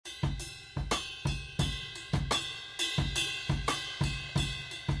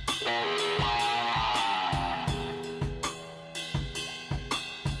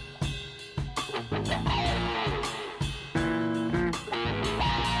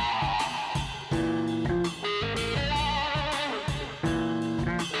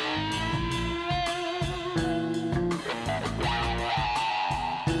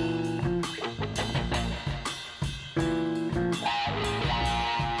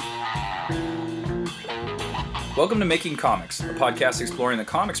Welcome to Making Comics, a podcast exploring the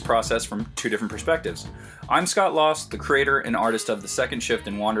comics process from two different perspectives. I'm Scott Lost, the creator and artist of The Second Shift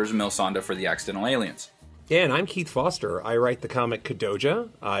and Wanderers of Milsonda for the Accidental Aliens. Yeah, and I'm Keith Foster. I write the comic Kadoja.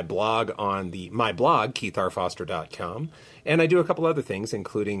 I blog on my blog, keithrfoster.com. And I do a couple other things,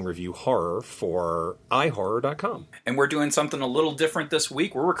 including review horror for ihorror.com. And we're doing something a little different this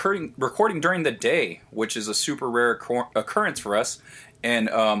week. We're recording during the day, which is a super rare occurrence for us. And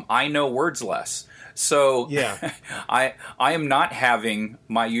I know words less. So yeah. I am not having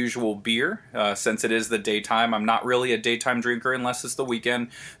my usual beer since it is the daytime. I'm not really a daytime drinker unless it's the weekend.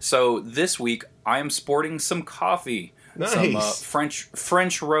 So this week I am sporting some coffee, nice. Some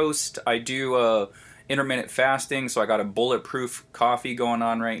French roast. I do intermittent fasting, so I got a bulletproof coffee going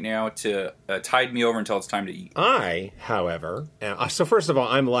on right now to tide me over until it's time to eat. However, so first of all,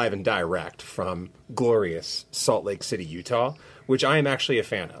 I'm live and direct from glorious Salt Lake City, Utah, which I am actually a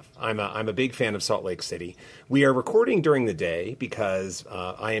fan of. I'm a big fan of Salt Lake City. We are recording during the day because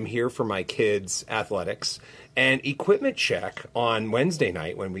I am here for my kids' athletics. And equipment check on Wednesday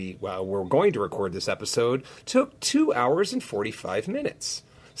night when we were going to record this episode took 2 hours and 45 minutes.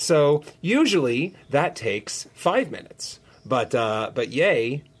 So usually that takes 5 minutes, but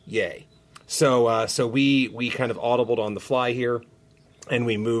yay. So we kind of audibled on the fly here, and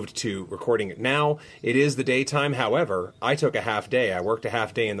we moved to recording it now. It is the daytime. However, I took a half day. I worked a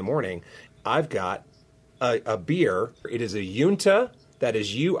half day in the morning. I've got a beer. It is a Uinta. That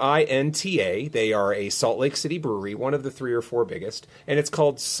is UINTA. They are a Salt Lake City brewery, one of the 3 or 4 biggest, and it's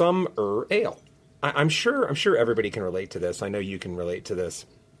called Summer Ale. I'm sure everybody can relate to this. I know you can relate to this.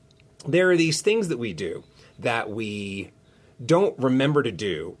 There are these things that we do that we don't remember to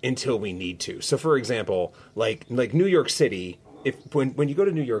do until we need to. So, for example, like New York City, when you go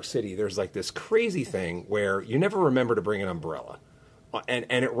to New York City, there's like this crazy thing where you never remember to bring an umbrella. And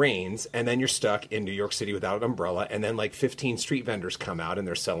it rains, and then you're stuck in New York City without an umbrella, and then like 15 street vendors come out and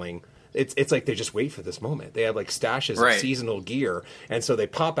they're selling. It's like they just wait for this moment. They have like stashes of seasonal gear, and so they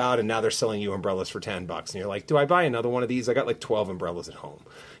pop out, and now they're selling you umbrellas for $10. And you're like, do I buy another one of these? I got like 12 umbrellas at home,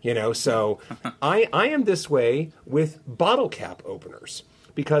 So I am this way with bottle cap openers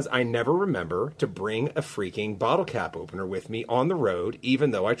because I never remember to bring a freaking bottle cap opener with me on the road,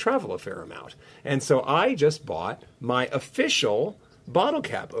 even though I travel a fair amount. And so I just bought my official bottle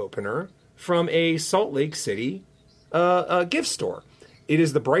cap opener from a Salt Lake City gift store. It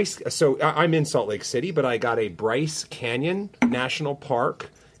is the Bryce. So I'm in Salt Lake City, but I got a Bryce Canyon National Park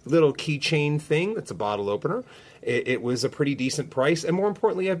little keychain thing. That's a bottle opener. It was a pretty decent price, and more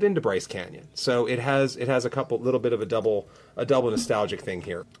importantly, I've been to Bryce Canyon, so it has a little bit of a double nostalgic thing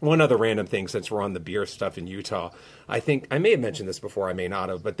here. One other random thing, since we're on the beer stuff in Utah, I think I may have mentioned this before, I may not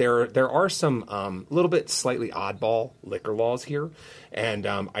have, but there are some little bit slightly oddball liquor laws here, and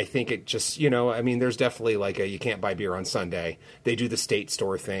I think it just there's definitely like you can't buy beer on Sunday. They do the state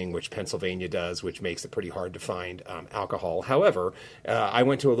store thing, which Pennsylvania does, which makes it pretty hard to find alcohol. However, I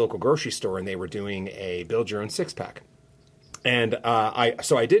went to a local grocery store and they were doing a build your own six-pack. And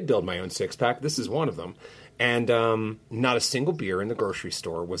I did build my own six-pack. This is one of them. And not a single beer in the grocery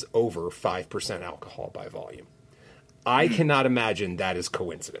store was over 5% alcohol by volume. I cannot imagine that is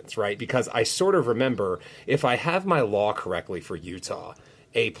coincidence, right? Because I sort of remember, if I have my law correctly for Utah,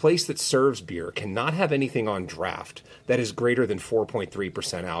 a place that serves beer cannot have anything on draft that is greater than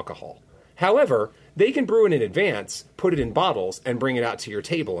 4.3% alcohol. However, they can brew it in advance, put it in bottles, and bring it out to your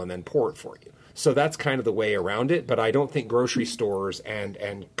table and then pour it for you. So that's kind of the way around it, but I don't think grocery stores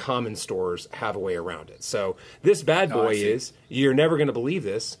and common stores have a way around it. So this bad boy is, you're never going to believe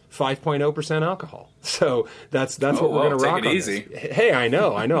this, 5.0% alcohol. So that's what we're going to rock on easy. This. Hey, I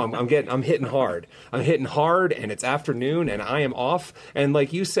know. I'm hitting hard. I'm hitting hard, and it's afternoon, and I am off. And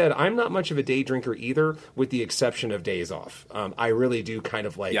like you said, I'm not much of a day drinker either, with the exception of days off. I really do kind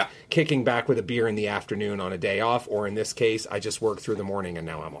of like kicking back with a beer in the afternoon on a day off, or in this case, I just worked through the morning and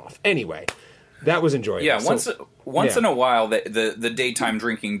now I'm off. Anyway. That was enjoyable. Yeah, once in a while, the daytime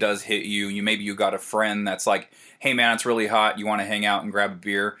drinking does hit you. Maybe you got a friend that's like, hey man, it's really hot, you want to hang out and grab a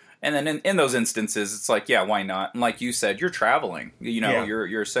beer? And then in those instances, it's like, yeah, why not? And like you said, you're traveling.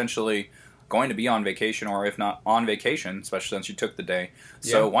 You're essentially going to be on vacation, or if not on vacation, especially since you took the day.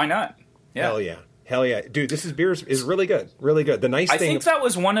 So why not? Yeah. Hell yeah. Hell yeah. Dude, this beer is really good. Really good. The nice thing... I think that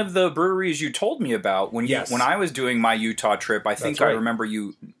was one of the breweries you told me about when I was doing my Utah trip. I think I remember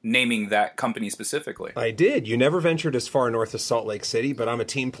you naming that company specifically. I did. You never ventured as far north as Salt Lake City, but I'm a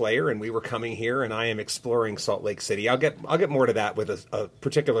team player, and we were coming here, and I am exploring Salt Lake City. I'll get more to that with a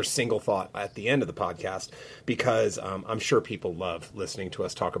particular single thought at the end of the podcast, because I'm sure people love listening to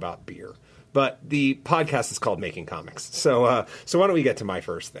us talk about beer. But the podcast is called Making Comics. So why don't we get to my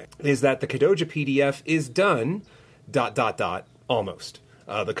first thing? Is that the Kodoja PDF is done, ... almost.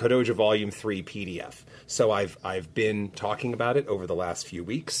 The Kodoja Volume 3 PDF. So I've been talking about it over the last few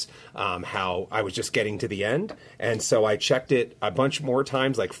weeks, how I was just getting to the end. And so I checked it a bunch more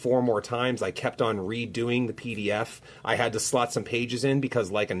times, like 4 more times. I kept on redoing the PDF. I had to slot some pages in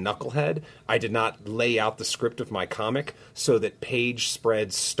because, like a knucklehead, I did not lay out the script of my comic so that page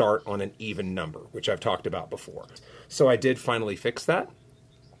spreads start on an even number, which I've talked about before. So I did finally fix that.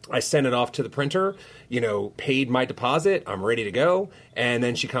 I sent it off to the printer, paid my deposit, I'm ready to go, and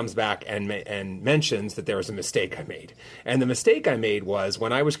then she comes back and mentions that there was a mistake I made. And the mistake I made was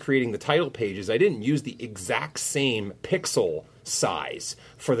when I was creating the title pages, I didn't use the exact same pixel size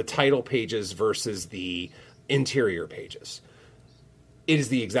for the title pages versus the interior pages. It is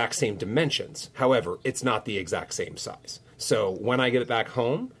the exact same dimensions. However, it's not the exact same size. So when I get it back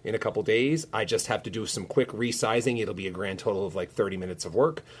home in a couple days, I just have to do some quick resizing. It'll be a grand total of like 30 minutes of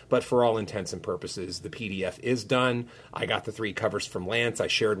work. But for all intents and purposes, the PDF is done. I got the 3 covers from Lance. I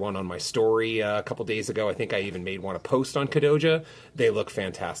shared one on my story a couple days ago. I think I even made one a post on Kodoja. They look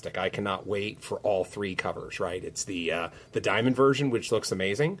fantastic. I cannot wait for all 3 covers, right? It's the diamond version, which looks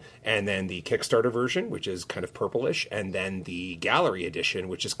amazing, and then the Kickstarter version, which is kind of purplish, and then the gallery edition,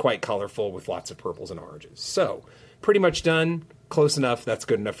 which is quite colorful with lots of purples and oranges. So pretty much done. Close enough. That's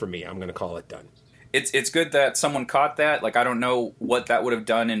good enough for me. I'm going to call it done. It's good that someone caught that. Like, I don't know what that would have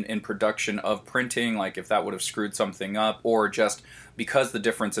done in production of printing, like if that would have screwed something up, or just because the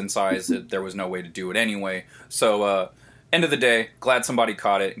difference in size, there was no way to do it anyway. So, end of the day, glad somebody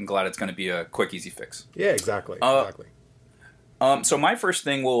caught it, and glad it's going to be a quick, easy fix. Yeah, exactly. So my first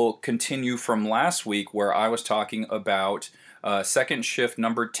thing will continue from last week, where I was talking about Second Shift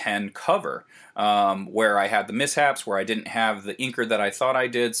number 10 cover, where I had the mishaps, where I didn't have the inker that I thought I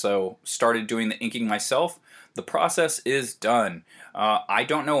did, so started doing the inking myself. The process is done. I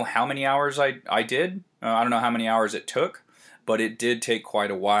don't know how many hours I did. I don't know how many hours it took, but it did take quite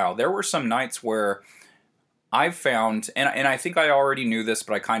a while. There were some nights where I've found, and I think I already knew this,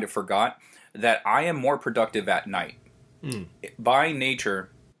 but I kind of forgot, that I am more productive at night. By nature,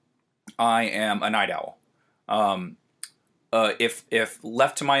 I am a night owl. If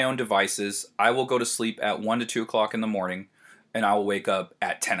left to my own devices, I will go to sleep at 1 to 2 o'clock in the morning, and I will wake up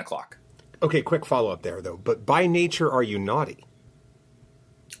at 10 o'clock. Okay, quick follow-up there, though. But by nature, are you naughty?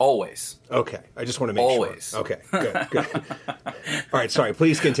 Always. Okay, I just want to make sure. Okay, good. All right, sorry,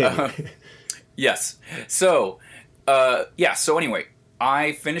 please continue. Yes. So anyway,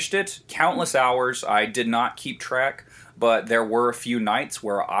 I finished it, countless hours. I did not keep track, but there were a few nights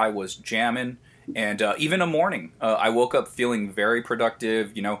where I was jamming. And even a morning, I woke up feeling very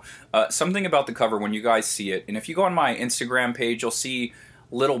productive. Something about the cover when you guys see it, and if you go on my Instagram page, you'll see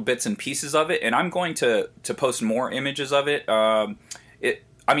little bits and pieces of it. And I'm going to post more images of it. I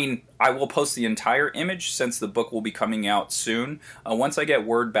will post the entire image since the book will be coming out soon. Once I get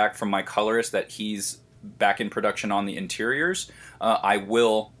word back from my colorist that he's back in production on the interiors,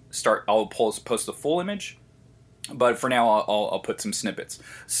 I'll post the full image. But for now, I'll put some snippets.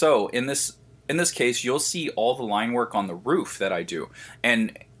 So in this case, you'll see all the line work on the roof that I do.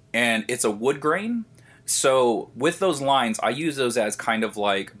 And it's a wood grain. So with those lines, I use those as kind of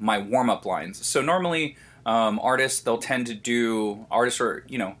like my warm-up lines. So normally, artists or,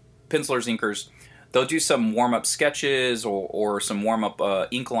 pencilers, inkers, they'll do some warm-up sketches or some warm-up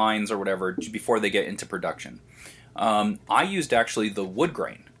ink lines or whatever before they get into production. I used actually the wood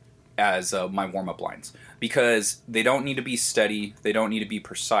grain as my warm-up lines because they don't need to be steady, they don't need to be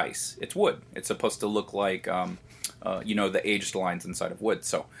precise. It's wood. It's supposed to look like the aged lines inside of wood.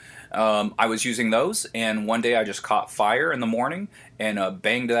 So I was using those, and one day I just caught fire in the morning and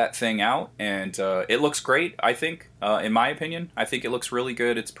banged that thing out, and it looks great, I think, in my opinion. I think it looks really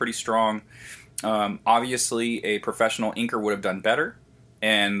good. It's pretty strong. Obviously, a professional inker would have done better,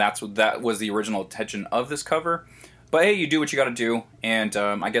 and that was the original intention of this cover. But hey, you do what you got to do, and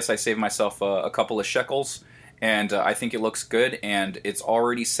I guess I saved myself a couple of shekels, and I think it looks good, and it's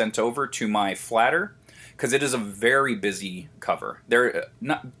already sent over to my flatter, because it is a very busy cover. They're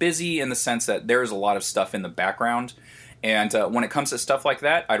not busy in the sense that there's a lot of stuff in the background, and when it comes to stuff like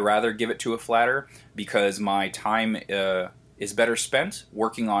that, I'd rather give it to a flatter, because my time is better spent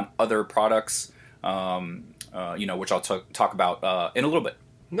working on other products, which I'll talk about in a little bit.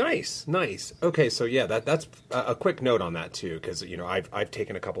 Nice. Okay, so yeah, that's a quick note on that too, because I've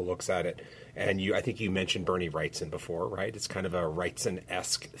taken a couple looks at it, and I think you mentioned Bernie Wrightson before, right? It's kind of a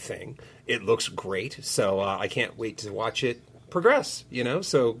Wrightson-esque thing. It looks great, so I can't wait to watch it progress, you know?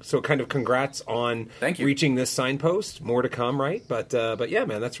 So kind of congrats on Thank you. reaching this signpost. More to come, right? But yeah,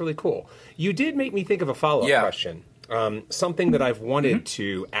 man, that's really cool. You did make me think of a follow-up question. Something that I've wanted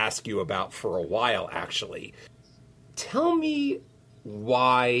to ask you about for a while, actually. Tell me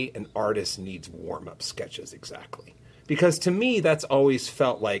why an artist needs warm-up sketches exactly. Because to me, that's always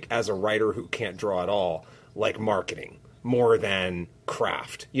felt like, as a writer who can't draw at all, like marketing more than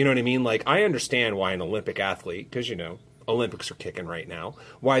craft. You know what I mean? Like, I understand why an Olympic athlete, because, you know, Olympics are kicking right now,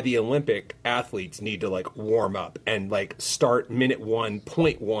 why the Olympic athletes need to, like, warm up and, like, start minute 1,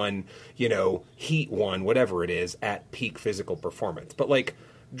 point 1, you know, heat 1, whatever it is, at peak physical performance. But, like,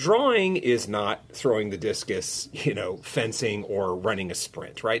 drawing is not throwing the discus, you know, fencing or running a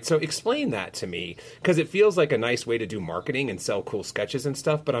sprint, right? So explain that to me, because it feels like a nice way to do marketing and sell cool sketches and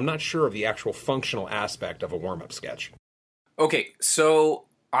stuff, but I'm not sure of the actual functional aspect of a warm-up sketch. Okay, so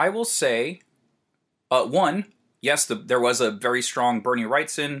I will say, one, yes, there was a very strong Bernie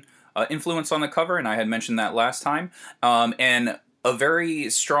Wrightson influence on the cover, and I had mentioned that last time, and a very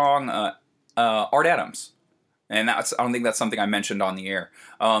strong Art Adams. And I don't think that's something I mentioned on the air.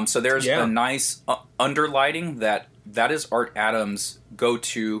 So there's a nice underlighting that is Art Adams'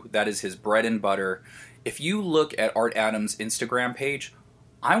 go-to. That is his bread and butter. If you look at Art Adams' Instagram page,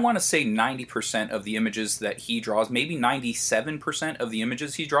 I want to say 90% of the images that he draws, maybe 97% of the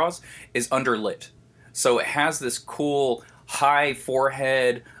images he draws, is underlit. So it has this cool high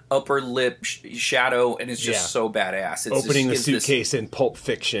forehead, upper lip shadow, and it's just so badass. It's opening the suitcase in Pulp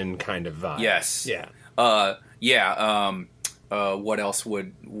Fiction kind of vibe. Yes. Yeah. What else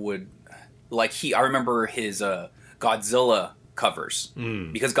would like I remember his Godzilla covers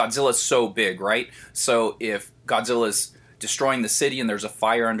because Godzilla's so big, right? So if Godzilla's destroying the city and there's a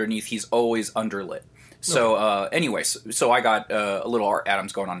fire underneath, he's always underlit. So anyways, so I got a little Art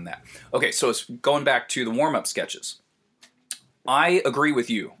Adams going on in that. Okay, so it's going back to the warm-up sketches. I agree with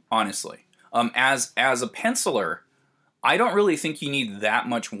you, honestly. As a penciler, I don't really think you need that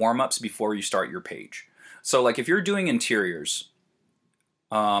much warm-ups before you start your page. So, like, if you're doing interiors,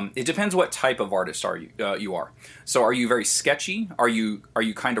 it depends what type of artist you are. So, are you very sketchy? Are you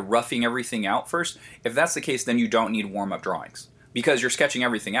kind of roughing everything out first? If that's the case, then you don't need warm-up drawings because you're sketching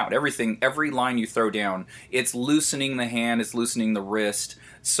everything out. Every line you throw down, it's loosening the hand, it's loosening the wrist.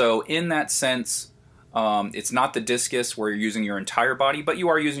 So, in that sense, it's not the discus where you're using your entire body, but you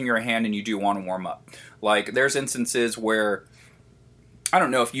are using your hand and you do want to warm up. Like, there's instances where, I don't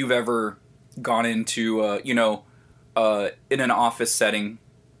know if you've ever gone into, in an office setting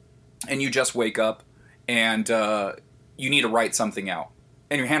and you just wake up and you need to write something out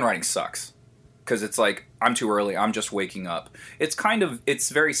and your handwriting sucks because it's like, I'm too early, I'm just waking up. It's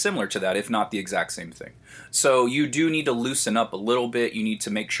very similar to that, if not the exact same thing. So you do need to loosen up a little bit. You need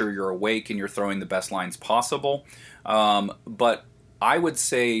to make sure you're awake and you're throwing the best lines possible. But I would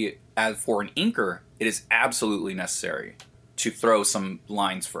say, as for an inker, it is absolutely necessary to throw some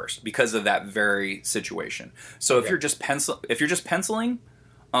lines first because of that very situation. So if you're just penciling,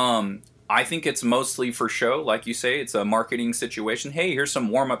 I think it's mostly for show, like you say. It's a marketing situation. Hey, here's some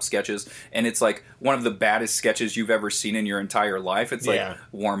warm-up sketches, and it's like one of the baddest sketches you've ever seen in your entire life. It's like,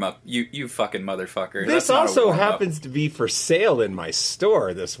 warm-up. You fucking motherfucker. This also happens to be for sale in my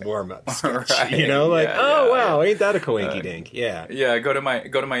store, this warm-up sketch. Right. You know, like, wow, ain't that a coinky-dink? Yeah, go to my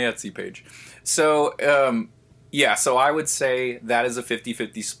Etsy page. So, so I would say that is a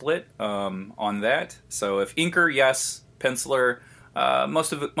 50-50 split on that. So if inker, yes. Penciler,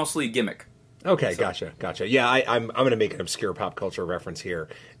 mostly gimmick. Okay, so. Gotcha. Yeah, I'm going to make an obscure pop culture reference here.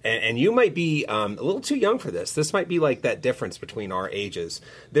 And you might be a little too young for this. This might be like that difference between our ages.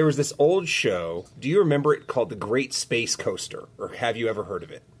 There was this old show. Do you remember it, called The Great Space Coaster? Or have you ever heard of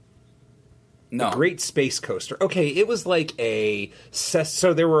it? No. The Great Space Coaster. Okay, it was like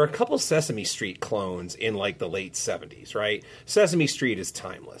so there were a couple Sesame Street clones in like the late 70s, right? Sesame Street is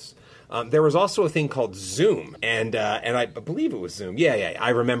timeless. There was also a thing called Zoom, and I believe it was Zoom. Yeah,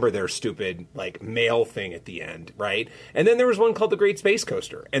 I remember their stupid, like, mail thing at the end, right? And then there was one called The Great Space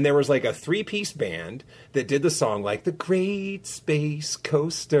Coaster, and there was, like, a 3-piece band that did the song, like, The Great Space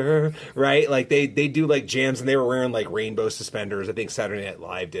Coaster, right? Like, they do, like, jams, and they were wearing, like, rainbow suspenders. I think Saturday Night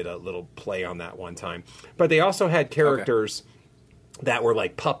Live did a little play on that one time. But they also had characters that were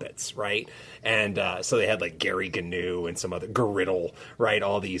like puppets, right? And so they had like Gary Gnu and some other Gariddle, right?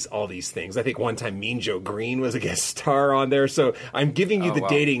 All these things. I think one time Mean Joe Green was a guest star on there. So I'm giving you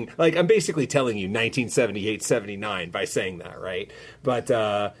dating, like I'm basically telling you 1978, 79 by saying that, right? But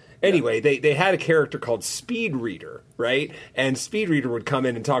Anyway, they had a character called Speed Reader, right? And Speed Reader would come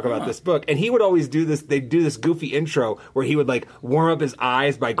in and talk about this book, and he would always do this. They'd do this goofy intro where he would like warm up his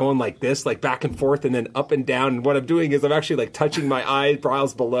eyes by going like this, like back and forth, and then up and down. And what I'm doing is I'm actually like touching my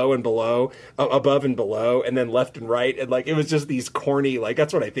eyebrows below and below, above and below, and then left and right, and like it was just these corny, like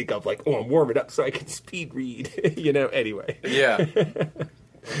that's what I think of, like, oh, I'm warming up so I can speed read, you know. Anyway, yeah.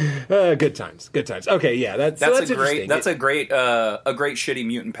 Good times, good times. Okay, yeah, that's a great shitty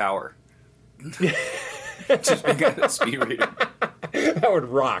mutant power. Just being a speed reader. That would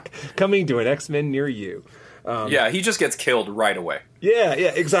rock. Coming to an X-Men near you. Yeah, he just gets killed right away. Yeah,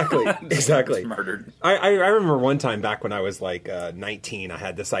 exactly. Exactly. Murdered. I remember one time back when I was like 19, I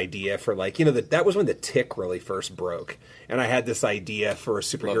had this idea for like, you know, that was when the Tick really first broke. And I had this idea for a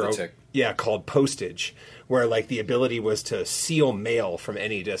superhero. Love the Tick. Yeah, called Postage, where like the ability was to seal mail from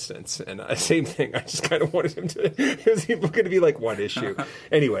any distance. And same thing, I just kind of wanted him to, it was going to be like one issue.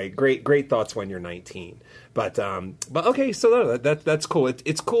 Anyway, great thoughts when you're 19. But okay, so that's cool.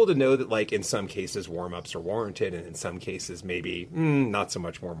 It's cool to know that like in some cases warm-ups are warranted, and in some cases maybe not so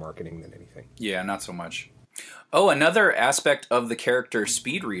much more marketing than anything. Yeah, not so much. Oh, another aspect of the character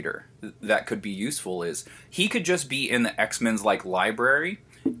Speed Reader that could be useful is he could just be in the X-Men's like library,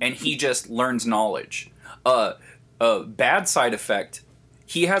 and he just learns knowledge. A bad side effect,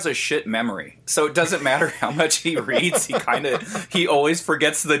 he has a shit memory. So it doesn't matter how much he reads, he always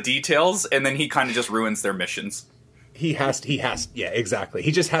forgets the details, and then he kind of just ruins their missions. He has, yeah, exactly.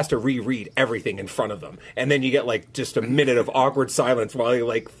 He just has to reread everything in front of them. And then you get like just a minute of awkward silence while he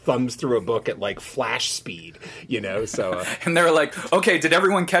like thumbs through a book at like flash speed, you know, so. And they're like, okay, did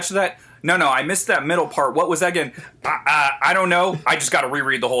everyone catch that? No, I missed that middle part. What was that again? I don't know. I just got to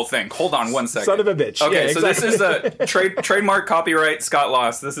reread the whole thing. Hold on one second. Son of a bitch. Okay, yeah, so exactly. this is a trademark copyright Scott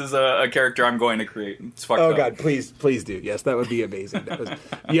Loss. This is a character I'm going to create. It's fucked up. Oh God, please do. Yes, that would be amazing.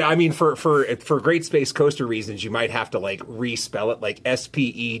 Yeah, I mean, for Great Space Coaster reasons, you might have to like respell it like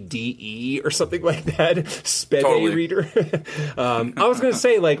SPEDE or something like that. Spede Totally. Reader. I was going to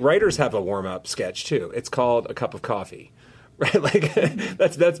say like writers have a warm up sketch too. It's called A Cup of Coffee. Right, like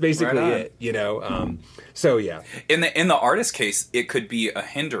that's basically Right on. it, you know. So yeah, In the artist case, it could be a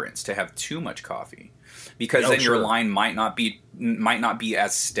hindrance to have too much coffee, because then sure. your line might not be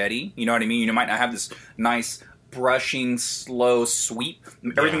as steady. You know what I mean? You might not have this nice brushing, slow sweep.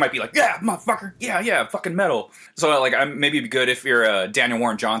 Everything might be like, yeah, motherfucker, yeah, fucking metal. So like, maybe it'd be good if you're Daniel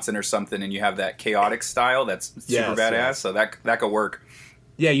Warren Johnson or something, and you have that chaotic style that's super badass. Yes. So that could work.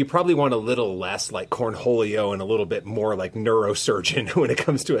 yeah, you probably want a little less like Cornholio and a little bit more like neurosurgeon when it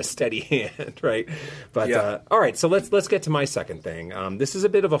comes to a steady hand, right? But Yeah. all right, so let's get to my second thing. This is a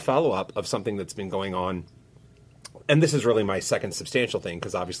bit of a follow up of something that's been going on, and this is really my second substantial thing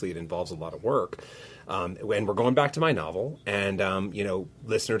because obviously it involves a lot of work. And we're going back to my novel, and you know,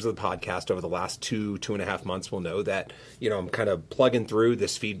 listeners of the podcast over the last 2.5 months will know that, you know, I'm kind of plugging through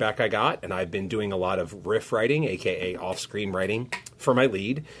this feedback I got, and I've been doing a lot of riff writing, aka off-screen writing, for my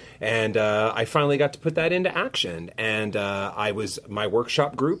lead, and I finally got to put that into action. And my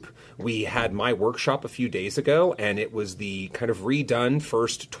workshop group. We had my workshop a few days ago, and it was the kind of redone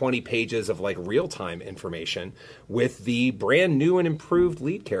first 20 pages of like real-time information with the brand new and improved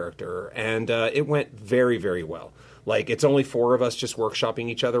lead character, and it went very, very well. Like, it's only 4 of us just workshopping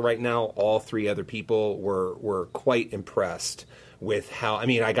each other right now. All 3 other people were quite impressed with how, I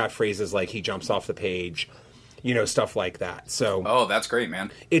mean, I got phrases like he jumps off the page, you know, stuff like that. So, Oh, that's great,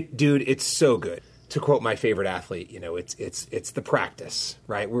 man. dude, it's so good. To quote my favorite athlete, you know, it's the practice,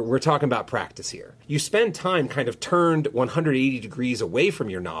 right? We're talking about practice here. You spend time kind of turned 180 degrees away from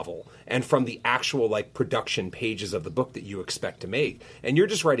your novel and from the actual like production pages of the book that you expect to make, and you're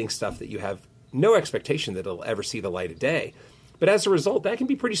just writing stuff that you have no expectation that it'll ever see the light of day. But as a result, that can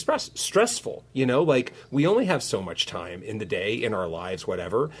be pretty stressful, you know? Like, we only have so much time in the day, in our lives,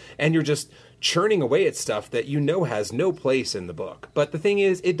 whatever, and you're just churning away at stuff that you know has no place in the book. But the thing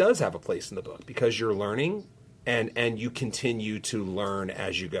is, it does have a place in the book because you're learning, and you continue to learn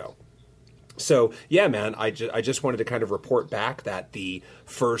as you go. So, yeah, man, I just wanted to kind of report back that the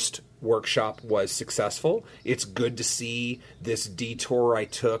first workshop was successful. It's good to see this detour I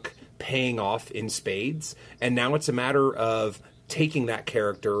took paying off in spades, and now it's a matter of taking that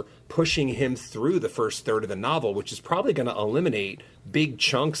character, pushing him through the first third of the novel, which is probably going to eliminate big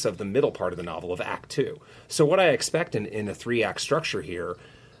chunks of the middle part of the novel of Act 2. So what I expect in a 3-act structure here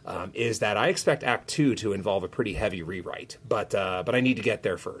is that I expect Act 2 to involve a pretty heavy rewrite, but I need to get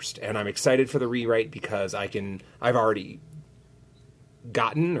there first, and I'm excited for the rewrite because I already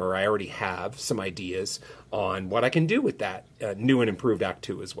have some ideas on what I can do with that new and improved Act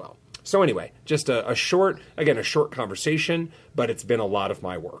 2 as well. So anyway, just a short conversation, but it's been a lot of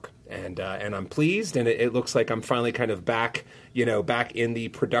my work, and I'm pleased, and it looks like I'm finally kind of back in the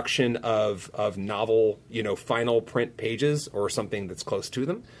production of novel, final print pages or something that's close to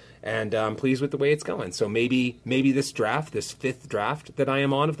them. And I'm pleased with the way it's going. So maybe this fifth draft that I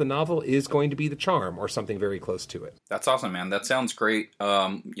am on of the novel is going to be the charm or something very close to it. That's awesome, man. That sounds great.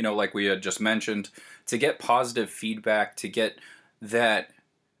 Like we had just mentioned, to get positive feedback,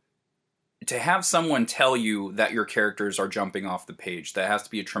 to have someone tell you that your characters are jumping off the page, that has to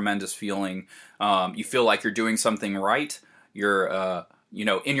be a tremendous feeling. You feel like you're doing something right. You're,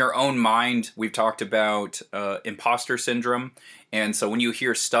 in your own mind, we've talked about imposter syndrome. And so when you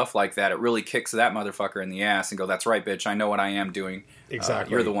hear stuff like that, it really kicks that motherfucker in the ass and go, that's right, bitch, I know what I am doing.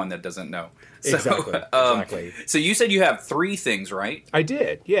 Exactly. You're the one that doesn't know. So, exactly. So you said you have 3 things, right? I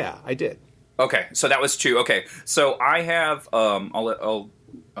did. Yeah, I did. Okay, so that was 2. Okay, so I have, I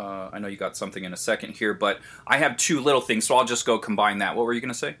know you got something in a second here, but I have 2 little things, so I'll just go combine that. What were you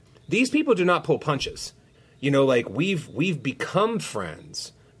going to say? These people do not pull punches. We've become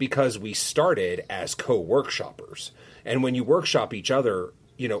friends because we started as co-workshoppers. And when you workshop each other,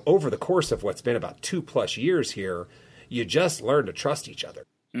 over the course of what's been about 2+ years here, you just learn to trust each other.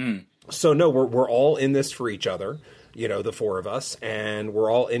 Mm. So no, we're all in this for each other, the 4 of us, and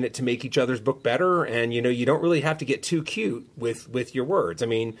we're all in it to make each other's book better. And, you don't really have to get too cute with your words. I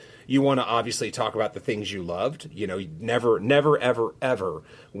mean, you want to obviously talk about the things you loved, never, ever, ever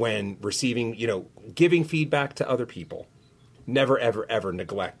when receiving, giving feedback to other people. Never, ever, ever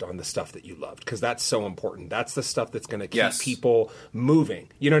neglect on the stuff that you loved, because that's so important. That's the stuff that's going to keep people moving.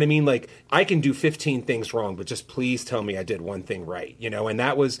 You know what I mean? Like, I can do 15 things wrong, but just please tell me I did one thing right. And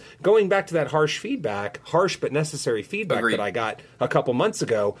that was going back to that harsh but necessary feedback. Agreed. That I got a couple months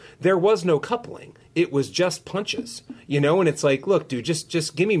ago. There was no coupling. It was just punches, and it's like, look, dude,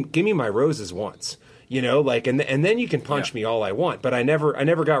 just give me my roses once. And then you can punch me all I want, but I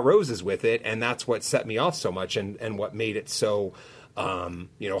never got roses with it, and that's what set me off so much, and what made it so,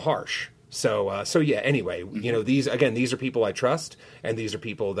 harsh. So yeah. Anyway, these are people I trust, and these are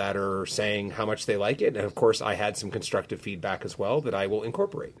people that are saying how much they like it, and of course, I had some constructive feedback as well that I will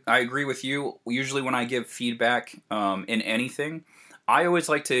incorporate. I agree with you. Usually, when I give feedback in anything, I always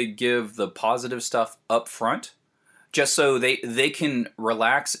like to give the positive stuff up front. Just so they can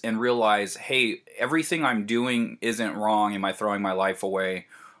relax and realize, hey, everything I'm doing isn't wrong. Am I throwing my life away?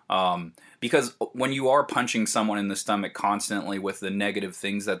 Because when you are punching someone in the stomach constantly with the negative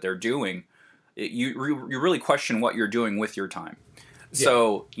things that they're doing, you really question what you're doing with your time. Yeah.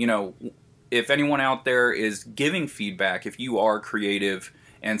 So, if anyone out there is giving feedback, if you are creative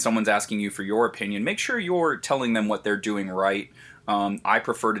and someone's asking you for your opinion, make sure you're telling them what they're doing right. I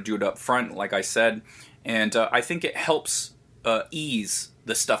prefer to do it up front, like I said. And I think it helps ease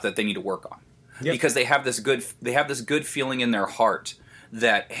the stuff that they need to work on, because they have this good feeling in their heart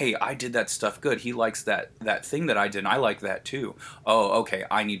that, hey, I did that stuff good. He likes that thing that I did, and I like that too. Oh, okay,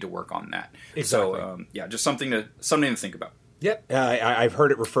 I need to work on that. Exactly. So just something to think about. Yep. I've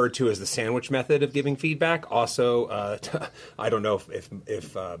heard it referred to as the sandwich method of giving feedback. Also, I don't know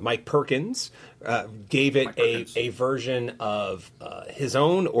if Mike Perkins gave it a version of his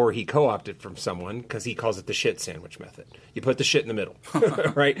own, or he co-opted from someone, because he calls it the shit sandwich method. You put the shit in the middle,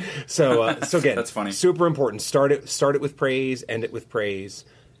 right? So again, that's funny. Super important. Start it with praise, end it with praise.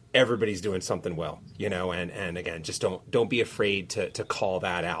 Everybody's doing something well, and again, just don't be afraid to call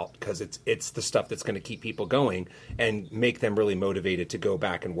that out, because it's the stuff that's going to keep people going and make them really motivated to go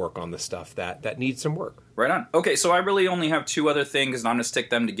back and work on the stuff that needs some work. Right on. Okay, so I really only have 2 other things, and I'm going to stick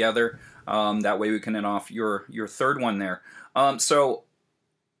them together. That way we can end off your third one there. So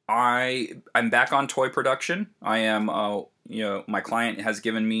I'm back on toy production. I am, my client has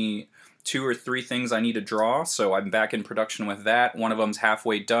given me 2 or 3 things I need to draw, so I'm back in production with that. One of them's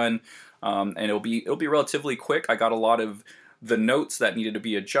halfway done, and it'll be relatively quick. I got a lot of the notes that needed to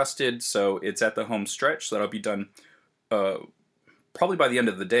be adjusted, so it's at the home stretch, so that'll be done probably by the end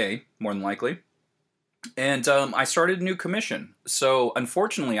of the day, more than likely. And I started a new commission, so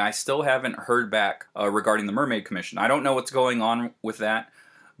unfortunately I still haven't heard back regarding the mermaid commission. I don't know what's going on with that,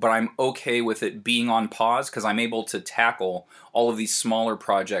 but I'm okay with it being on pause, because I'm able to tackle all of these smaller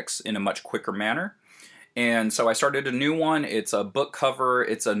projects in a much quicker manner. And so I started a new one. It's a book cover.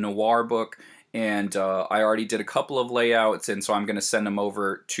 It's a noir book. And I already did a couple of layouts, and so I'm going to send them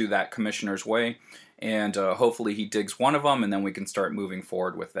over to that commissioner's way. And hopefully he digs one of them, and then we can start moving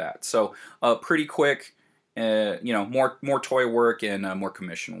forward with that. So pretty quick. More toy work and more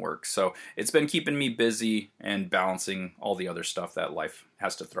commission work. So it's been keeping me busy and balancing all the other stuff that life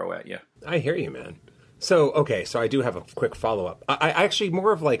has to throw at you. I hear you, man. So, okay, so I do have a quick follow-up. I actually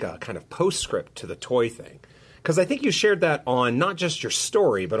more of like a kind of postscript to the toy thing. Because I think you shared that on not just your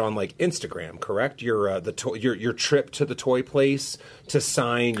story, but on like Instagram, correct? Your your trip to the toy place to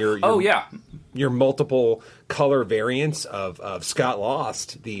sign your multiple color variants of Scott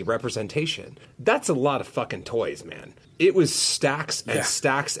Lost, the representation. That's a lot of fucking toys, man. It was stacks and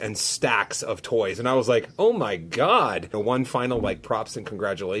stacks and stacks of toys, and I was like, oh my god! One final like props and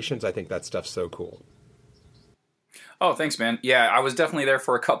congratulations. I think that stuff's so cool. Oh, thanks, man. Yeah, I was definitely there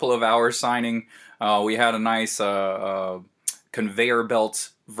for a couple of hours signing. We had a nice conveyor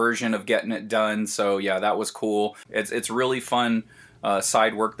belt version of getting it done. So, yeah, that was cool. It's really fun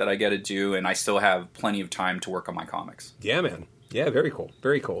side work that I get to do, and I still have plenty of time to work on my comics. Yeah, man. Yeah, very cool.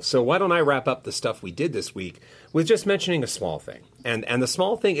 Very cool. So why don't I wrap up the stuff we did this week with just mentioning a small thing. And the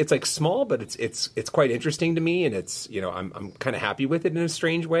small thing, it's like small, but it's quite interesting to me, and it's, I'm kind of happy with it in a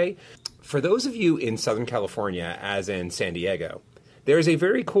strange way. For those of you in Southern California, as in San Diego, there's a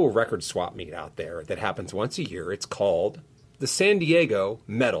very cool record swap meet out there that happens once a year. It's called the San Diego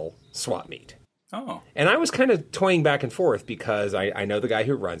Metal Swap Meet. Oh. And I was kind of toying back and forth because I know the guy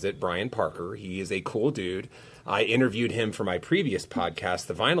who runs it, Brian Parker. He is a cool dude. I interviewed him for my previous podcast,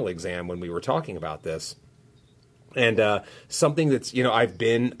 The Vinyl Exam, when we were talking about this. And something that's,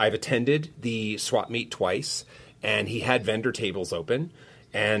 I've attended the swap meet twice, and he had vendor tables open.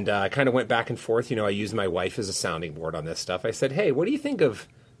 And I kind of went back and forth. I used my wife as a sounding board on this stuff. I said, hey, what do you think of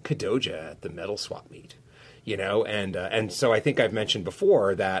Kadoja at the metal swap meet? And so I think I've mentioned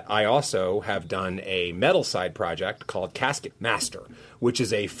before that I also have done a metal side project called Casket Master, which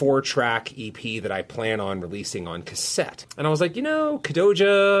is a 4-track EP that I plan on releasing on cassette. And I was like,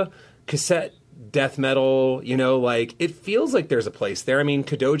 Kadoja, cassette, death metal, it feels like there's a place there. I mean,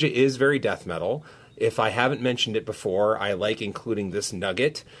 Kadoja is very death metal. If I haven't mentioned it before, I like including this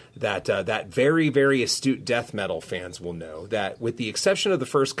nugget that very, very astute death metal fans will know that with the exception of the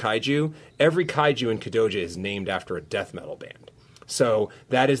first kaiju, every kaiju in Kadoja is named after a death metal band. So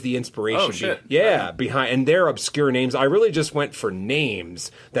that is the inspiration. Oh, shit. Behind, and they're obscure names. I really just went for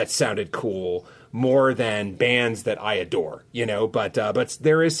names that sounded cool more than bands that I adore, but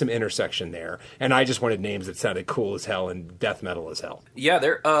there is some intersection there. And I just wanted names that sounded cool as hell and death metal as hell.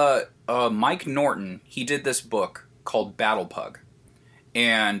 Yeah, Mike Norton, he did this book called Battle Pug.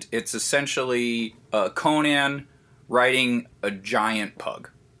 And it's essentially Conan writing a giant pug.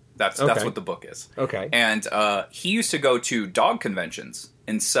 That's what the book is. Okay. And he used to go to dog conventions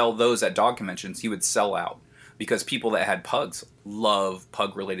and sell those at dog conventions. He would sell out because people that had pugs love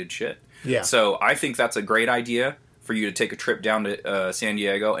pug-related shit. Yeah. So I think that's a great idea for you to take a trip down to San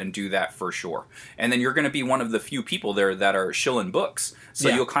Diego and do that for sure. And then you're going to be one of the few people there that are shilling books. So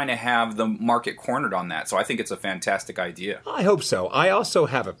you'll kind of have the market cornered on that. So I think it's a fantastic idea. I hope so. I also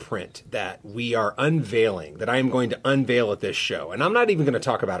have a print that we are unveiling, that I am going to unveil at this show. And I'm not even going to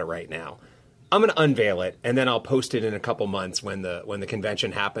talk about it right now. I'm going to unveil it, and then I'll post it in a couple months when the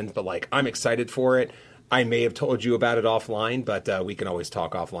convention happens. But, I'm excited for it. I may have told you about it offline, but we can always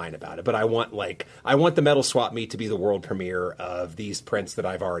talk offline about it. But I want the Metal Swap Meet to be the world premiere of these prints that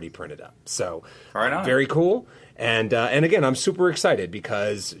I've already printed up. So right on. Very cool. And again, I'm super excited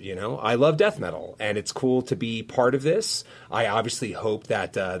because, I love death metal, and it's cool to be part of this. I obviously hope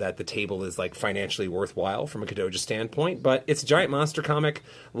that the table is financially worthwhile from a Kadoja standpoint, but it's a giant monster comic.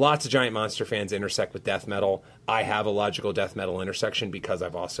 Lots of giant monster fans intersect with death metal. I have a logical death metal intersection because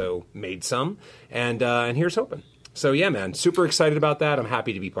I've also made some, and here's hoping. So yeah, man, super excited about that. I'm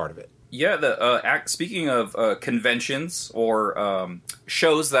happy to be part of it. Yeah, speaking of conventions or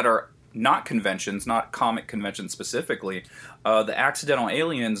shows that are not conventions, not comic conventions specifically, the Accidental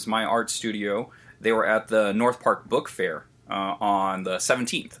Aliens, my art studio, they were at the North Park Book Fair on the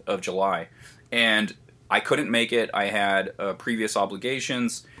 17th of July. And I couldn't make it. I had previous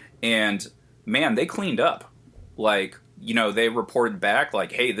obligations. And, man, they cleaned up. They reported back,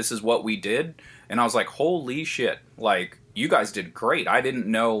 hey, this is what we did. And I was like, holy shit. You guys did great. I didn't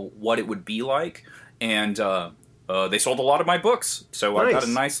know what it would be like. And they sold a lot of my books, so nice. I got a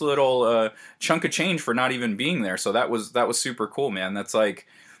nice little chunk of change for not even being there. So that was super cool, man. That's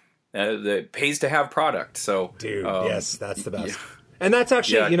it pays to have product. So, dude, yes, that's the best. Yeah. And that's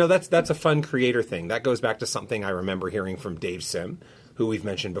actually, that's a fun creator thing. That goes back to something I remember hearing from Dave Sim, who we've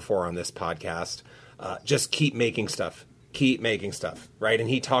mentioned before on this podcast. Just keep making stuff. Keep making stuff, right? And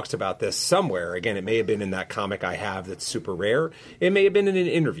he talks about this somewhere. Again, it may have been in that comic I have that's super rare. It may have been in an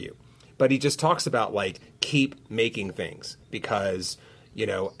interview. But he just talks about, keep making things because,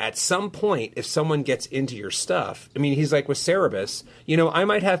 at some point, if someone gets into your stuff, I mean, he's like with Cerebus, I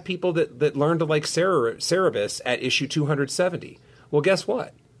might have people that learn to like Cerebus at issue 270. Well, guess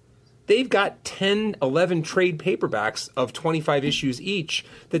what? they've got 10, 11 trade paperbacks of 25 issues each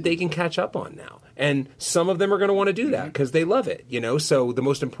that they can catch up on now. And some of them are going to want to do that because they love it, So the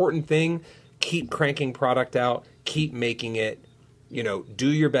most important thing, keep cranking product out, keep making it, do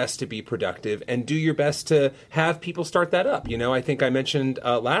your best to be productive and do your best to have people start that up. I think I mentioned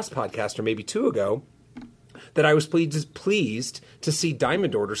last podcast or maybe 2 ago that I was pleased to see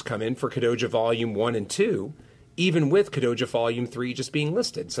Diamond orders come in for Kadoja Volume 1 and 2, even with Kadoja Volume 3 just being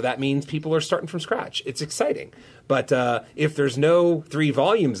listed. So that means people are starting from scratch. It's exciting. But if there's no 3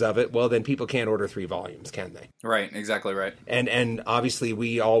 volumes of it, well, then people can't order 3 volumes, can they? Right, exactly right. And obviously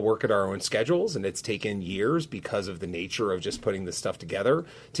we all work at our own schedules, and it's taken years because of the nature of just putting this stuff together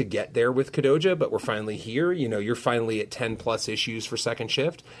to get there with Kadoja, but we're finally here. You're finally at 10 plus issues for Second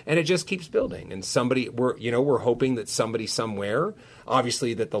Shift, and it just keeps building. And we're hoping that somebody somewhere,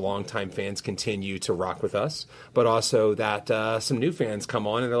 obviously that the longtime fans continue to rock with us, but also that some new fans come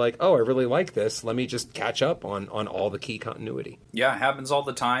on and they're like, oh, I really like this. Let me just catch up on all the key continuity. Yeah, it happens all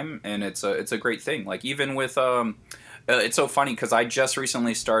the time, and it's a great thing. Like even with it's so funny because I just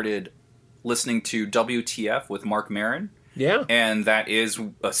recently started listening to WTF with Mark Maron. Yeah. And that is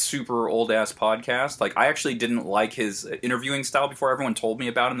a super old-ass podcast. Like, I actually didn't like his interviewing style before everyone told me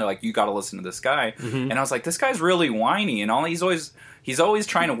about him. They're like, you got to listen to this guy. Mm-hmm. And I was like, this guy's really whiny, and he's always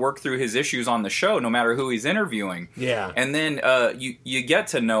trying to work through his issues on the show, no matter who he's interviewing. Yeah. And then you get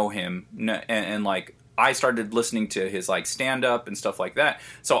to know him, and like, I started listening to his like stand-up and stuff like that.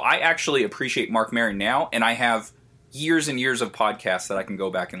 So I actually appreciate Mark Maron now, and I have years and years of podcasts that I can go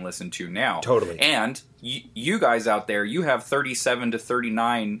back and listen to now. Totally. And you guys out there, you have 37 to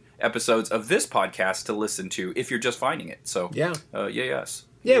 39 episodes of this podcast to listen to if you're just finding it. So yeah, yes.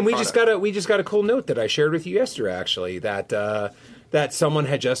 Yeah, and we just got a cool note that I shared with you yesterday, actually, that someone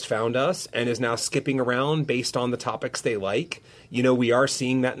had just found us and is now skipping around based on the topics they like. We are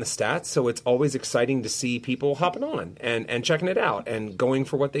seeing that in the stats, so it's always exciting to see people hopping on and checking it out and going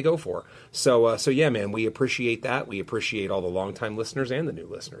for what they go for. So yeah, man, we appreciate that. We appreciate all the longtime listeners and the new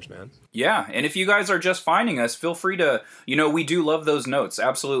listeners, man. Yeah, and if you guys are just finding us, feel free to, we do love those notes.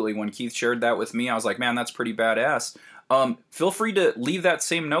 Absolutely. When Keith shared that with me, I was like, man, that's pretty badass. Feel free to leave that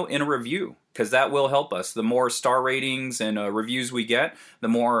same note in a review, because that will help us. The more star ratings and reviews we get, the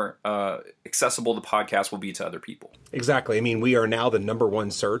more accessible the podcast will be to other people. Exactly. I mean, we are now the number one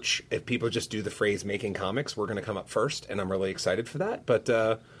search. If people just do the phrase "making comics," we're going to come up first, and I'm really excited for that. But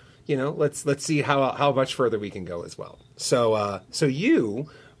let's see how much further we can go as well. So you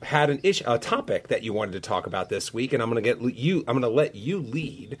had a topic that you wanted to talk about this week, and I'm going to let you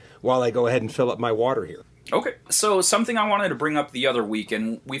lead while I go ahead and fill up my water here. Okay, so something I wanted to bring up the other week,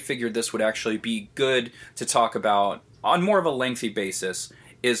 and we figured this would actually be good to talk about on more of a lengthy basis,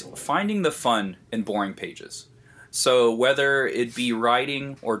 is finding the fun in boring pages. So whether it be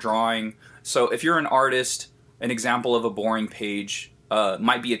writing or drawing, so if you're an artist, an example of a boring page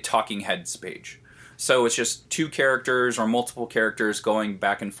might be a talking heads page. So it's just 2 characters or multiple characters going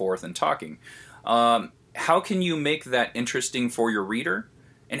back and forth and talking. How can you make that interesting for your reader?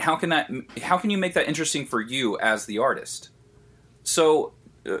 And how can you make that interesting for you as the artist? So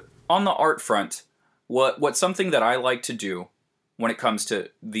on the art front, what's something that I like to do when it comes to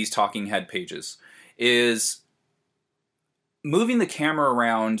these talking head pages is moving the camera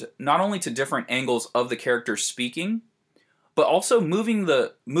around not only to different angles of the characters speaking, but also moving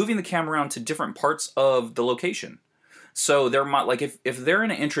the camera around to different parts of the location. So there might, like, if they're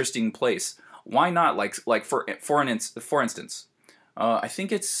in an interesting place, why not, like for instance, I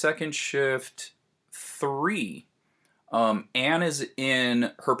think it's Second Shift 3. Anne is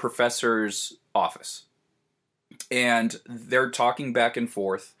in her professor's office, and they're talking back and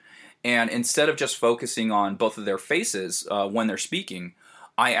forth. And instead of just focusing on both of their faces when they're speaking,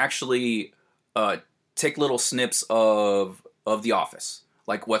 I actually take little snips of the office,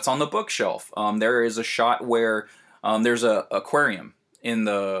 like what's on the bookshelf. There is a shot where there's a aquarium in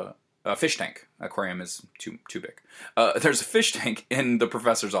the fish tank. Aquarium is too big. There's a fish tank in the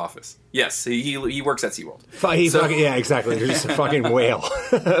professor's office. Yes, he works at SeaWorld. Yeah, exactly. There's just a fucking whale.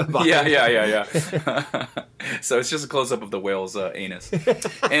 Yeah. So it's just a close-up of the whale's anus.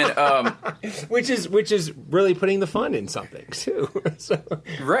 And which is really putting the fun in something, too. So.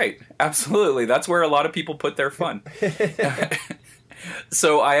 Right, absolutely. That's where a lot of people put their fun.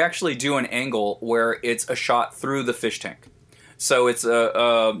 So I actually do an angle where it's a shot through the fish tank. So it's in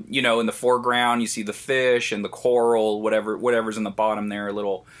the foreground you see the fish and the coral, whatever's in the bottom there, a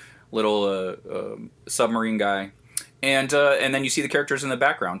little submarine guy, and then you see the characters in the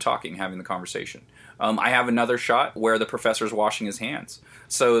background talking, having the conversation. I have another shot where the professor's washing his hands.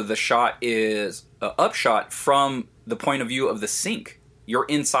 So the shot is upshot from the point of view of the sink. you're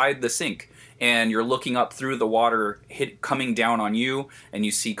inside the sink and you're looking up through the water coming down on you, and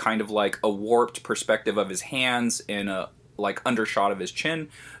you see kind of like a warped perspective of his hands and a like undershot of his chin.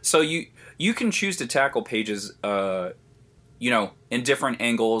 So you can choose to tackle pages in different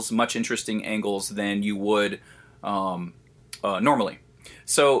angles, much interesting angles than you would normally.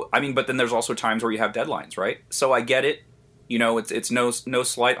 So I mean, but then there's also times where you have deadlines, right? So I get it. It's no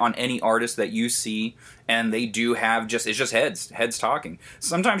slight on any artist that you see, and they do have it's just heads talking.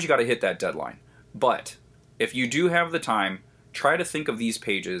 Sometimes you got to hit that deadline, but if you do have the time, try to think of these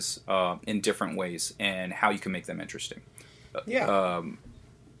pages in different ways and how you can make them interesting. Yeah.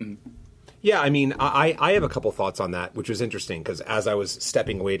 Yeah, I mean, I have a couple thoughts on that, which was interesting because as I was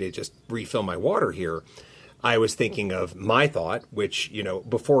stepping away to just refill my water here, I was thinking of my thought, which,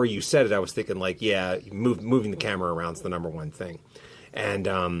 before you said it, I was thinking like, yeah, moving the camera around is the number one thing. And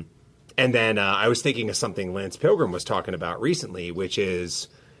then I was thinking of something Lance Pilgrim was talking about recently, which is,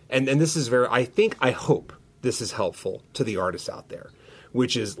 and this is I hope this is helpful to the artists out there,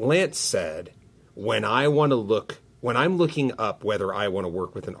 which is Lance said, when I'm looking up whether I want to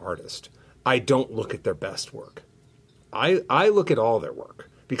work with an artist, I don't look at their best work. I look at all their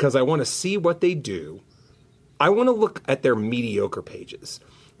work because I want to see what they do. I want to look at their mediocre pages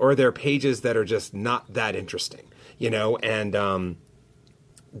or their pages that are just not that interesting, and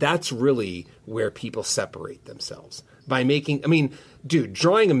that's really where people separate themselves by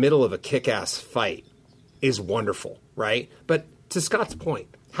drawing a middle of a kick-ass fight is wonderful, right? But to Scott's point,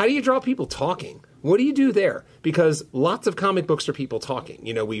 how do you draw people talking? What do you do there? Because lots of comic books are people talking.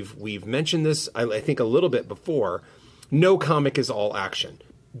 We've mentioned this, I think, a little bit before. No comic is all action,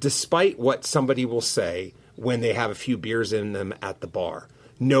 despite what somebody will say when they have a few beers in them at the bar.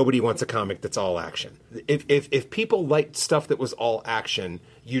 Nobody wants a comic that's all action. If people liked stuff that was all action,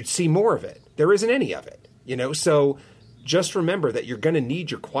 you'd see more of it. There isn't any of it, So just remember that you're going to need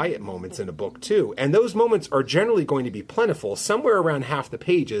your quiet moments in a book too. And those moments are generally going to be plentiful, somewhere around half the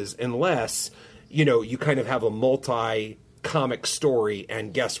pages, unless, you kind of have a multi-comic story,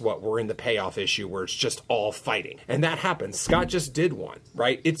 and guess what? We're in the payoff issue where it's just all fighting. And that happens. Scott just did one,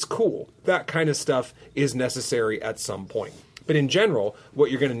 right? It's cool. That kind of stuff is necessary at some point. But in general,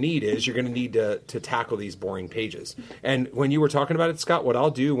 what you're going to need is to tackle these boring pages. And when you were talking about it, Scott, what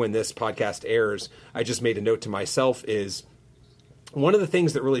I'll do when this podcast airs, I just made a note to myself, is one of the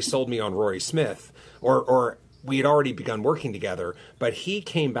things that really sold me on Rory Smith, or we had already begun working together, but he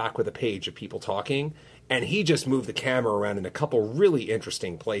came back with a page of people talking, and he just moved the camera around in a couple really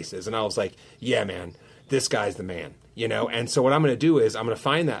interesting places. And I was like, yeah, man, this guy's the man, And so what I'm going to do is I'm going to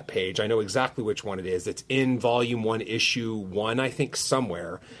find that page. I know exactly which one it is. It's in volume 1, issue 1, I think,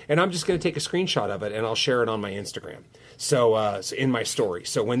 somewhere. And I'm just going to take a screenshot of it, and I'll share it on my Instagram. So in my story.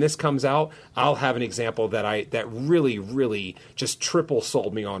 So when this comes out, I'll have an example that really, really just triple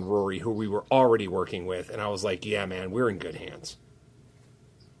sold me on Rory, who we were already working with. And I was like, yeah, man, we're in good hands.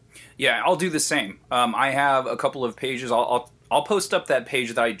 Yeah, I'll do the same. I have a couple of pages. I'll post up that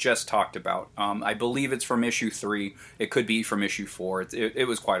page that I just talked about. I believe it's from issue 3. It could be from issue 4. It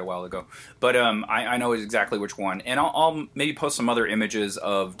was quite a while ago. But I know exactly which one. And I'll maybe post some other images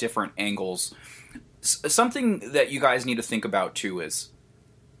of different angles. Something that you guys need to think about, too, is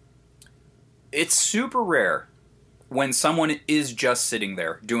it's super rare when someone is just sitting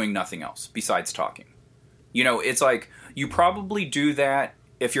there doing nothing else besides talking. It's like you probably do that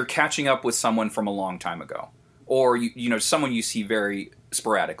if you're catching up with someone from a long time ago. Or, someone you see very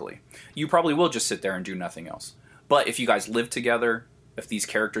sporadically. You probably will just sit there and do nothing else. But if you guys live together, if these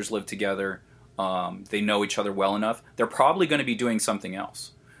characters live together, they know each other well enough, they're probably going to be doing something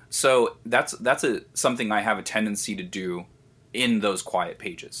else. So that's something I have a tendency to do in those quiet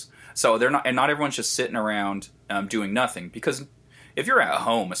pages. So not everyone's just sitting around doing nothing. Because if you're at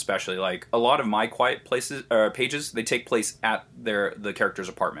home, especially, like a lot of my quiet pages, they take place at the character's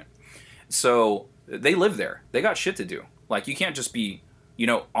apartment. So they live there. They got shit to do. Like, you can't just be,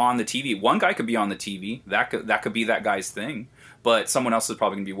 on the TV. One guy could be on the TV. That could be that guy's thing. But someone else is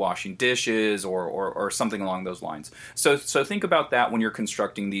probably going to be washing dishes or something along those lines. So think about that when you're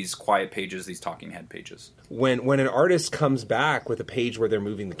constructing these quiet pages, these talking head pages. When an artist comes back with a page where they're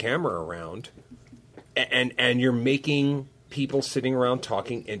moving the camera around, and you're making people sitting around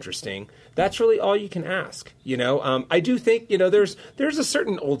talking interesting, that's really all you can ask. I do think there's a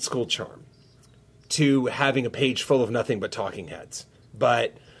certain old school charm to having a page full of nothing but talking heads.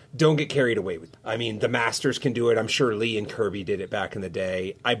 But don't get carried away with it. I mean, the Masters can do it. I'm sure Lee and Kirby did it back in the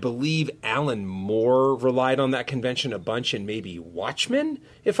day. I believe Alan Moore relied on that convention a bunch in maybe Watchmen,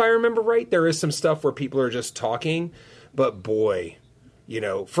 if I remember right. There is some stuff where people are just talking. But boy,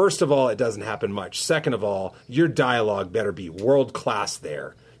 First of all, it doesn't happen much. Second of all, your dialogue better be world class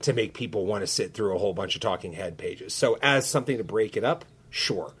there to make people want to sit through a whole bunch of talking head pages. So as something to break it up,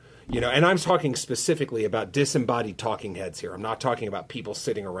 sure. And I'm talking specifically about disembodied talking heads here. I'm not talking about people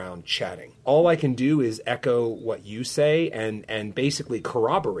sitting around chatting. All I can do is echo what you say and basically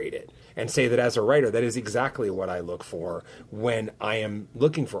corroborate it and say that as a writer, that is exactly what I look for when I am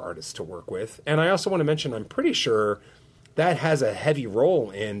looking for artists to work with. And I also want to mention, I'm pretty sure that has a heavy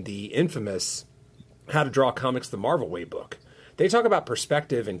role in the infamous How to Draw Comics the Marvel Way book. They talk about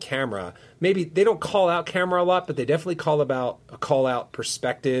perspective and camera. Maybe they don't call out camera a lot, but they definitely call out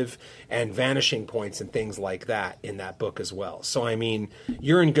perspective and vanishing points and things like that in that book as well. So, I mean,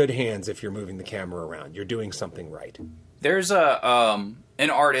 you're in good hands if you're moving the camera around. You're doing something right. There's an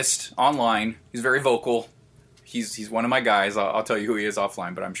artist online. He's very vocal. He's one of my guys. I'll tell you who he is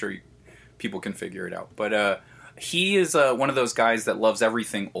offline, but I'm sure people can figure it out. But he is one of those guys that loves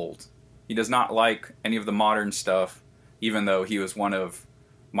everything old. He does not like any of the modern stuff, even though he was one of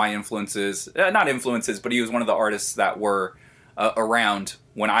my influences. Not influences, but he was one of the artists that were around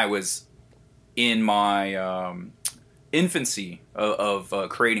when I was in my infancy of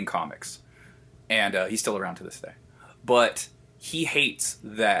creating comics. And he's still around to this day. But he hates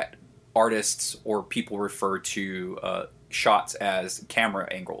that artists or people refer to shots as camera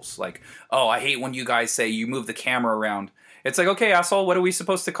angles. Like, oh, I hate when you guys say you move the camera around. It's like, okay, asshole, what are we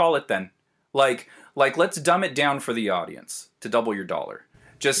supposed to call it then? Like let's dumb it down for the audience to double your dollar.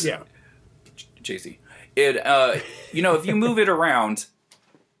 Just, yeah. Jay-Z. If you move it around,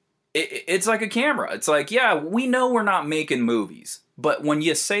 it's like a camera. It's like, yeah, we know we're not making movies, but when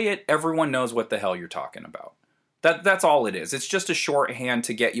you say it, everyone knows what the hell you're talking about. That's all it is. It's just a shorthand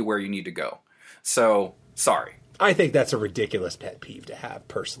to get you where you need to go. So, sorry. I think that's a ridiculous pet peeve to have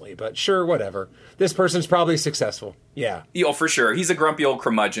personally, but sure, whatever. This person's probably successful. Yeah. For sure. He's a grumpy old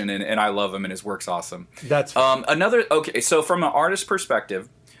curmudgeon, and I love him, and his work's awesome. That's so from an artist perspective,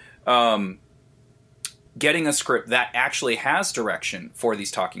 getting a script that actually has direction for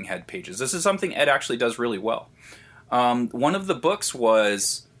these talking head pages. This is something Ed actually does really well. One of the books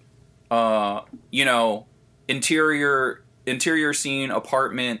was, interior scene,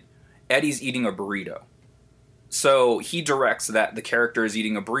 apartment, Eddie's eating a burrito. So he directs that the character is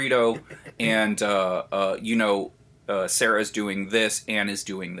eating a burrito, and Sarah's doing this, Anne is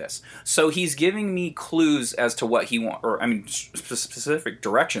doing this. So he's giving me clues as to what he wants, specific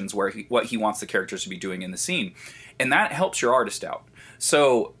directions what he wants the characters to be doing in the scene, and that helps your artist out.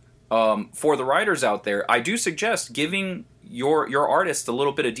 So for the writers out there, I do suggest giving your artist a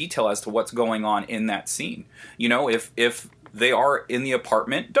little bit of detail as to what's going on in that scene. If they are in the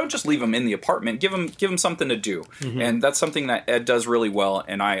apartment, don't just leave them in the apartment. Give them something to do. Mm-hmm. And that's something that Ed does really well,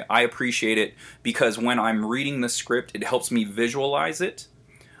 and I appreciate it because when I'm reading the script, it helps me visualize it.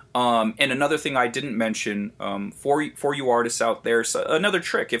 And another thing I didn't mention, for you artists out there, so another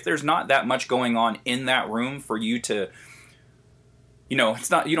trick, if there's not that much going on in that room for you to, you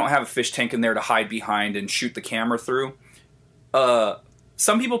don't have a fish tank in there to hide behind and shoot the camera through.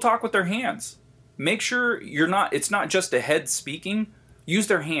 Some people talk with their hands. Make sure it's not just a head speaking. Use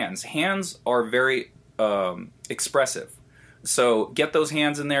their hands. Hands are very expressive. So get those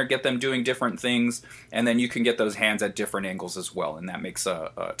hands in there, get them doing different things, and then you can get those hands at different angles as well, and that makes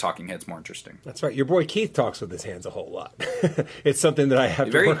talking heads more interesting. That's right. Your boy Keith talks with his hands a whole lot. It's something that I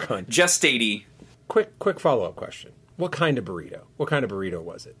have to work on. Gestatey. Quick follow-up question. What kind of burrito? What kind of burrito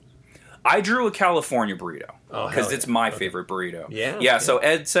was it? I drew a California burrito because it's my favorite burrito. Yeah. So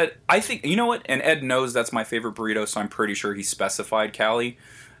Ed said, I think, you know what? And Ed knows that's my favorite burrito, so I'm pretty sure he specified Cali.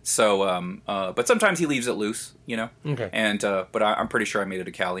 So, but sometimes he leaves it loose, Okay. And but I'm pretty sure I made it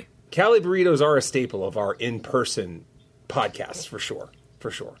a Cali. Cali burritos are a staple of our in-person podcasts for sure.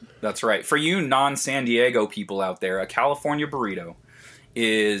 That's right. For you non-San Diego people out there, a California burrito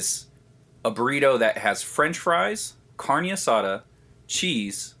is a burrito that has French fries, carne asada,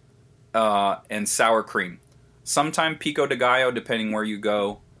 cheese, and sour cream. Sometime pico de gallo, depending where you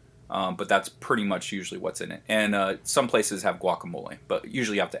go. But that's pretty much usually what's in it. And some places have guacamole, but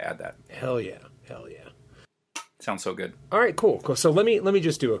usually you have to add that. Hell yeah. Sounds so good. All right, cool. So let me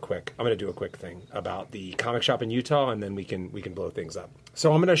just I'm going to do a quick thing about the comic shop in Utah, and then we can blow things up.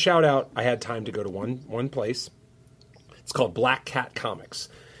 So I'm going to shout out, I had time to go to one place. It's called Black Cat Comics.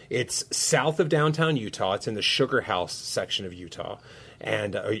 It's south of downtown Utah. It's in the Sugar House section of Utah.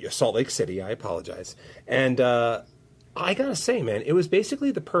 And Salt Lake City, I apologize. And I gotta say, man, it was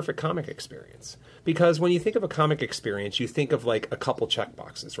basically the perfect comic experience. Because when you think of a comic experience, you think of like a couple check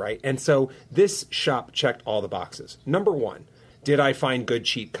boxes, right? And so this shop checked all the boxes. Number one, did I find good,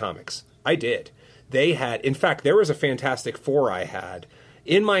 cheap comics? I did. they had, in fact, there was a Fantastic Four I had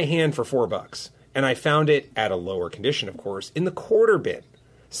in my hand for $4, and I found it at a lower condition, of course, in the quarter bin.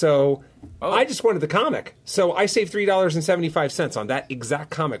 So I just wanted the comic. So I saved $3.75 on that exact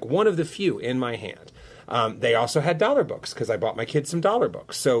comic, one of the few in my hand. They also had dollar books because I bought my kids some dollar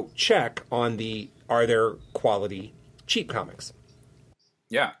books. So check on are there quality cheap comics?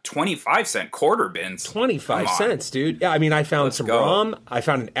 Yeah, 25-cent quarter bins. 25 cents, dude. Yeah, I mean, I found some go. ROM. I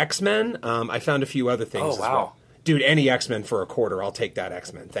found an X-Men. I found a few other things as well. Dude, any X-Men for a quarter, I'll take that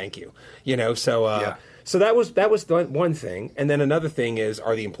X-Men. Thank you. So that was the one thing. And then another thing is,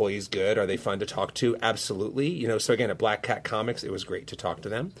 are the employees good? Are they fun to talk to? Absolutely. So again, at Black Cat Comics, it was great to talk to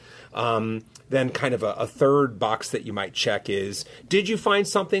them. Then kind of a third box that you might check is, did you find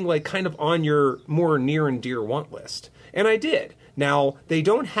something like kind of on your more near and dear want list? And I did. Now, they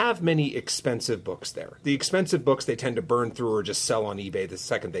don't have many expensive books there. The expensive books they tend to burn through or just sell on eBay the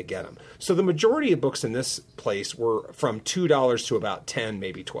second they get them. So the majority of books in this place were from $2 to about $10,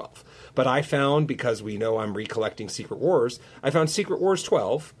 maybe $12. But I found, because we know I'm recollecting Secret Wars, I found Secret Wars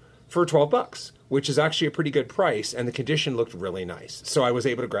 12 for $12, which is actually a pretty good price, and the condition looked really nice. So I was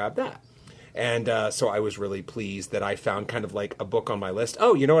able to grab that. And so I was really pleased that I found kind of like a book on my list.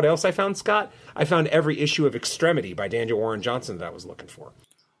 Oh, you know what else I found, Scott? I found every issue of Extremity by Daniel Warren Johnson that I was looking for.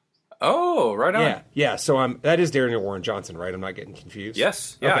 Oh, right on. Yeah. So that is Daniel Warren Johnson, right? I'm not getting confused.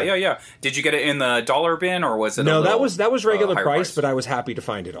 Yes. Yeah. Did you get it in the dollar bin, or was it? No, that was regular price, price, but I was happy to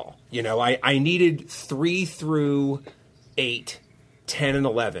find it all. I needed 3 through 8, 10, and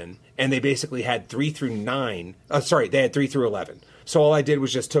 11, and they basically had 3 through 9. They had 3 through 11. So all I did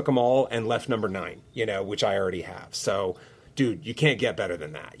was just took them all and left number 9, which I already have. So, dude, you can't get better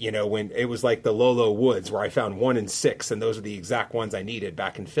than that. When it was like the Lolo Woods where I found 1 and 6, and those are the exact ones I needed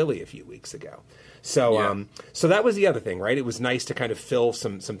back in Philly a few weeks ago. So, so that was the other thing, right? It was nice to kind of fill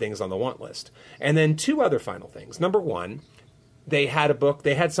some things on the want list. And then 2 other final things. Number 1, they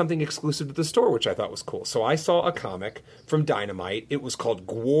had something exclusive to the store, which I thought was cool. So I saw a comic from Dynamite. It was called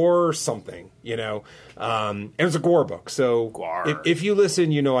Gwar something, it was a Gwar book. So if you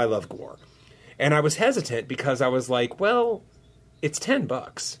listen, I love Gwar. And I was hesitant because I was like, well, it's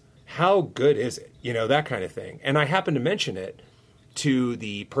 $10. How good is it? That kind of thing. And I happened to mention it to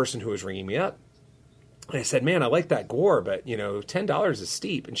the person who was ringing me up. And I said, man, I like that Gwar, but, $10 is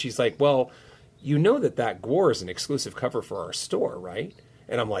steep. And she's like, well, that Gwar is an exclusive cover for our store, right?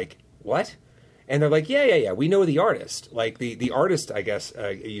 And I'm like, what? And they're like, yeah. We know the artist. Like the artist, I guess,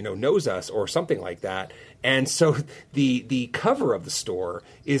 knows us or something like that. And so the cover of the store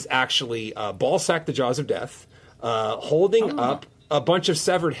is actually Ballsack, the Jaws of Death, holding up a bunch of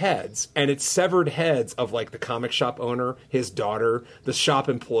severed heads, and it's severed heads of like the comic shop owner, his daughter, the shop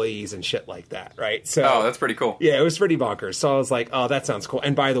employees, and shit like that, right? So, that's pretty cool. Yeah, it was pretty bonkers. So I was like, oh, that sounds cool.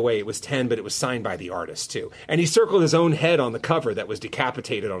 And by the way, it was 10, but it was signed by the artist too. And he circled his own head on the cover that was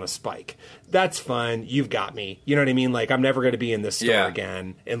decapitated on a spike. That's fun. You've got me. You know what I mean? Like, I'm never going to be in this store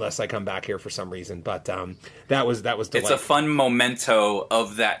again unless I come back here for some reason. But that was delightful. It's a fun memento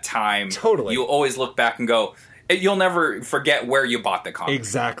of that time. Totally. You always look back and go, you'll never forget where you bought the comic.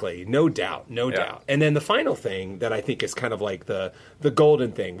 Exactly. No doubt. And then the final thing that I think is kind of like the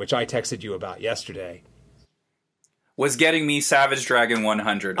golden thing, which I texted you about yesterday, was getting me Savage Dragon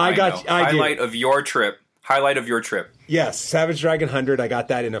 100. Highlight of your trip. Yes, Savage Dragon 100. I got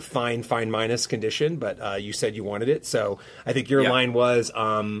that in a fine minus condition, but you said you wanted it. So I think your line was,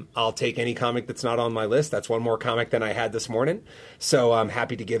 I'll take any comic that's not on my list. That's one more comic than I had this morning. So I'm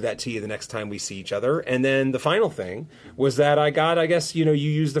happy to give that to you the next time we see each other. And then the final thing was that I got, I guess, you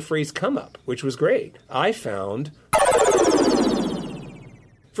used the phrase come up, which was great. I found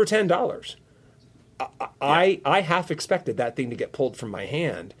for $10. I half expected that thing to get pulled from my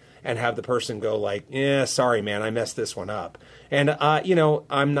hand and have the person go like, yeah, sorry, man, I messed this one up. And,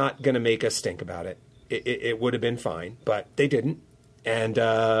 I'm not going to make a stink about it. It would have been fine, but they didn't. And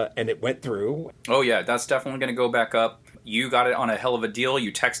it went through. Oh, yeah, that's definitely going to go back up. You got it on a hell of a deal.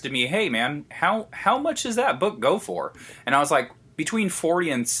 You texted me, hey, man, how much does that book go for? And I was like, between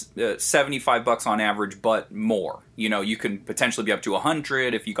 40 and $75 on average, but more. You can potentially be up to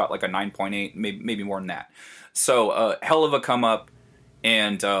 100 if you got like a 9.8, maybe more than that. So hell of a come up.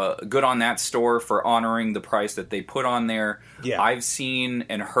 And good on that store for honoring the price that they put on there. Yeah. I've seen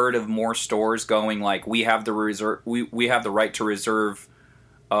and heard of more stores going like, we have the right to reserve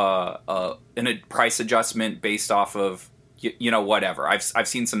a price adjustment based off of whatever. I've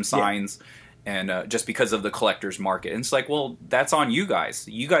seen some signs, and just because of the collector's market, and it's like, well, that's on you guys.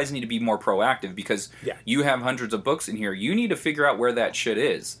 You guys need to be more proactive because you have hundreds of books in here. You need to figure out where that shit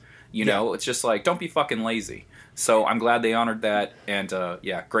is. It's just like, don't be fucking lazy. So I'm glad they honored that, and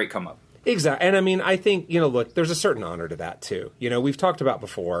great come up. Exactly. And I mean, I think, look, there's a certain honor to that too. We've talked about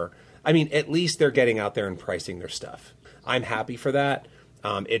before. I mean, at least they're getting out there and pricing their stuff. I'm happy for that.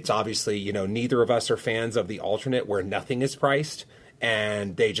 It's obviously, neither of us are fans of the alternate where nothing is priced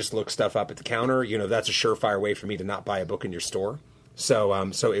and they just look stuff up at the counter. That's a surefire way for me to not buy a book in your store. So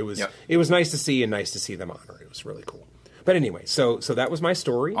it was nice to see and nice to see them honor. It was really cool. But anyway, so that was my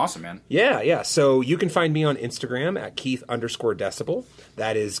story. Awesome, man. Yeah. So you can find me on Instagram at Keith_Decibel.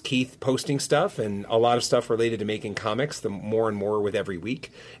 That is Keith posting stuff and a lot of stuff related to making comics, the more and more with every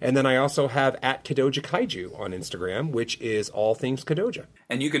week. And then I also have at Kadoja Kaiju on Instagram, which is all things Kadoja.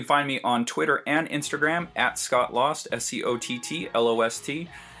 And you can find me on Twitter and Instagram at Scott Lost, SCOTTLOST,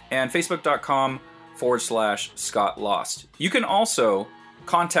 and Facebook.com/Scott Lost. You can also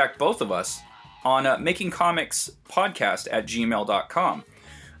contact both of us on makingcomicspodcast@gmail.com.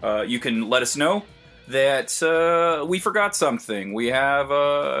 You can let us know that we forgot something. We have,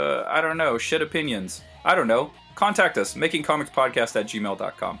 shit opinions. I don't know. Contact us,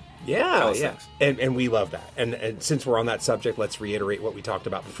 makingcomicspodcast@gmail.com. Yeah. And we love that. And since we're on that subject, let's reiterate what we talked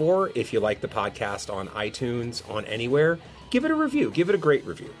about before. If you like the podcast on iTunes, on anywhere, give it a review. Give it a great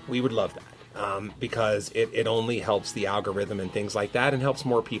review. We would love that. Because it only helps the algorithm and things like that and helps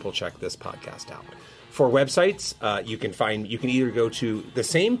more people check this podcast out. For websites, you can either go to the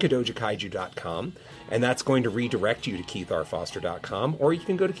same KadojaKaiju.com, and that's going to redirect you to KeithRFoster.com, or you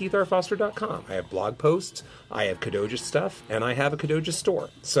can go to KeithRFoster.com. I have blog posts, I have Kadoja stuff, and I have a Kadoja store.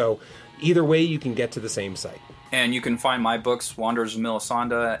 So either way, you can get to the same site. And you can find my books, Wanderers of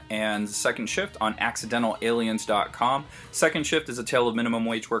Melisande and Second Shift, on accidentalaliens.com. Second Shift is a tale of minimum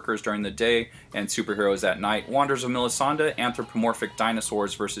wage workers during the day and superheroes at night. Wanderers of Melisande, anthropomorphic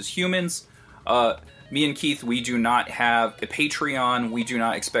dinosaurs versus humans. Me and Keith, we do not have a Patreon. We do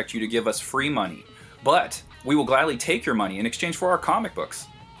not expect you to give us free money. But we will gladly take your money in exchange for our comic books.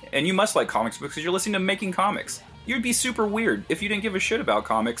 And you must like comics books because you're listening to Making Comics. You'd be super weird if you didn't give a shit about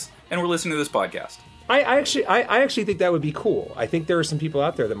comics and were listening to this podcast. I actually think that would be cool. I think there are some people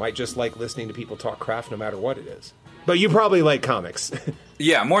out there that might just like listening to people talk craft no matter what it is. But you probably like comics.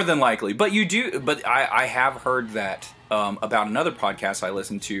 Yeah, more than likely. But you do. But I have heard that about another podcast I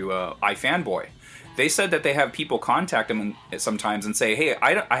listened to, iFanboy. They said that they have people contact them sometimes and say, hey,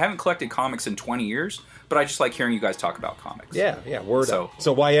 I haven't collected comics in 20 years, but I just like hearing you guys talk about comics. Yeah, word up.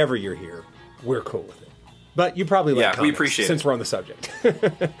 So why ever you're here, we're cool with it. But you probably like comics, we appreciate since it. We're on the subject.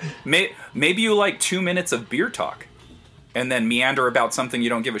 Maybe you like 2 minutes of beer talk and then meander about something you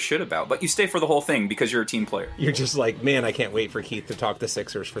don't give a shit about, but you stay for the whole thing because you're a team player. You're just like, man, I can't wait for Keith to talk the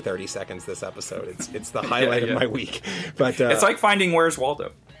Sixers for 30 seconds this episode. It's the highlight of my week. But it's like finding Where's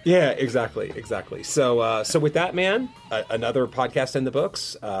Waldo. Yeah, exactly. So with that, man, another podcast in the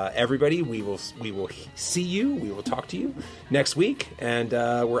books. Everybody, we will see you. We will talk to you next week, and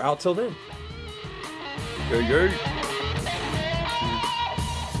we're out till then. Yay.